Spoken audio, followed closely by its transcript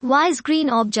WGOs Green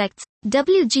Objects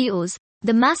WGOs,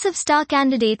 the massive star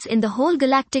candidates in the whole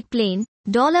galactic plane,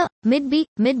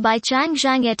 mid by Chang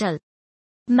Zhang et al.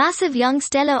 Massive young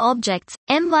stellar objects,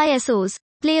 MYSOs,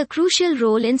 play a crucial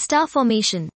role in star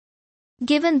formation.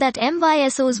 Given that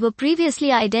MYSOs were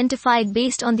previously identified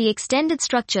based on the extended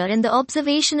structure and the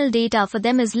observational data for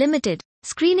them is limited,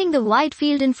 screening the Wide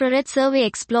Field Infrared Survey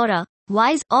Explorer,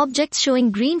 WISE, objects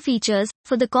showing green features,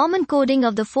 for the common coding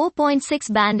of the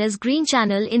 4.6 band as green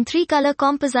channel in 3-color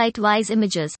composite WISE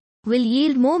images, will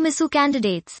yield more MISO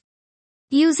candidates.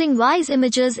 Using WISE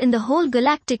images in the whole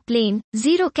galactic plane,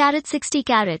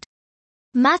 0-60.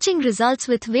 Matching results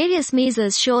with various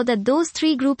masers show that those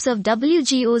three groups of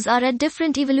WGOs are at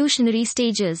different evolutionary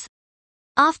stages.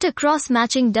 After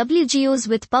cross-matching WGOs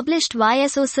with published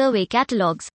YSO survey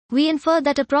catalogs, we infer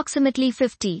that approximately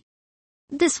 50.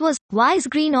 This was WISE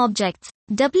Green Objects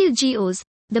WGOs,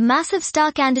 the massive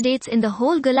star candidates in the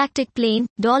whole galactic plane,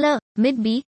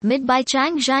 mid by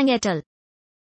Chang Zhang et al.